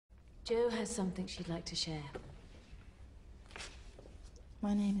Jo has something she'd like to share.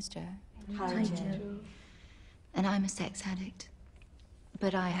 My name is Jo. Hi, Jo. And I'm a sex addict.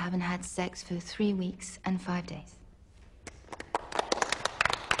 But I haven't had sex for 3 weeks and 5 days.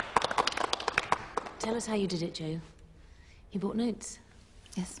 Tell us how you did it, Jo. You bought notes?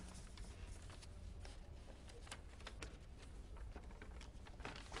 Yes.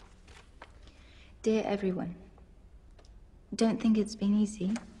 Dear everyone, don't think it's been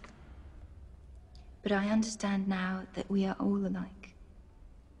easy, but I understand now that we are all alike.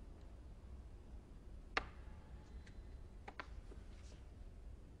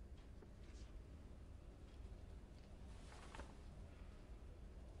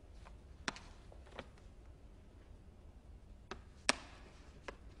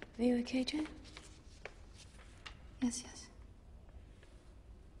 Are you okay, Jo? Yes, yes.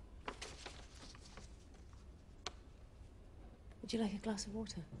 Would you like a glass of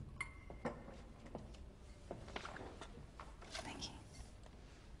water? Thank you.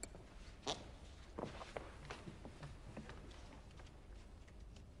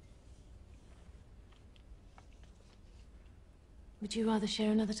 Would you rather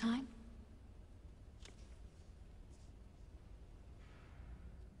share another time?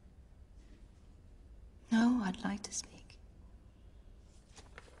 No, I'd like to speak.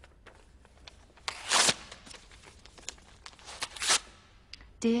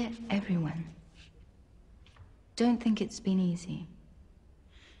 Dear everyone, don't think it's been easy,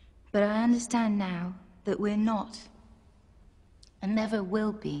 but I understand now that we're not and never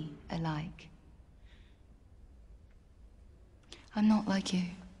will be alike. I'm not like you,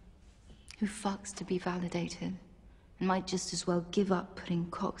 who fucks to be validated and might just as well give up putting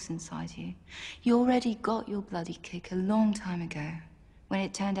cocks inside you. You already got your bloody kick a long time ago, when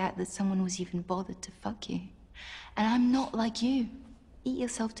it turned out that someone was even bothered to fuck you. And I'm not like you. Eat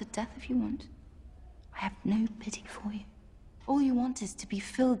yourself to death if you want. I have no pity for you. All you want is to be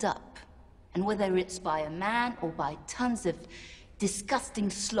filled up. And whether it's by a man or by tons of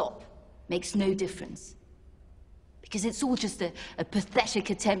disgusting slop makes no difference. Because it's all just a pathetic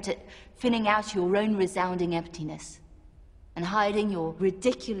attempt at filling out your own resounding emptiness and hiding your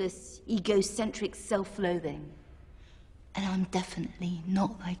ridiculous, egocentric self-loathing. And I'm definitely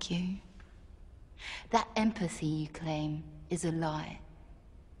not like you. That empathy you claim is a lie.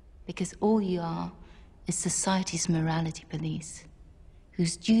 Because all you are is society's morality police,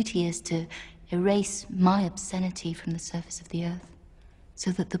 whose duty is to erase my obscenity from the surface of the earth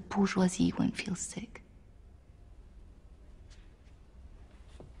so that the bourgeoisie won't feel sick.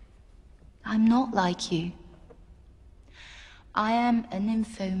 I'm not like you. I am a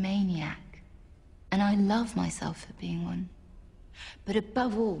nymphomaniac, and I love myself for being one. But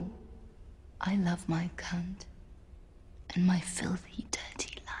above all, I love my cunt and my filthy, dirty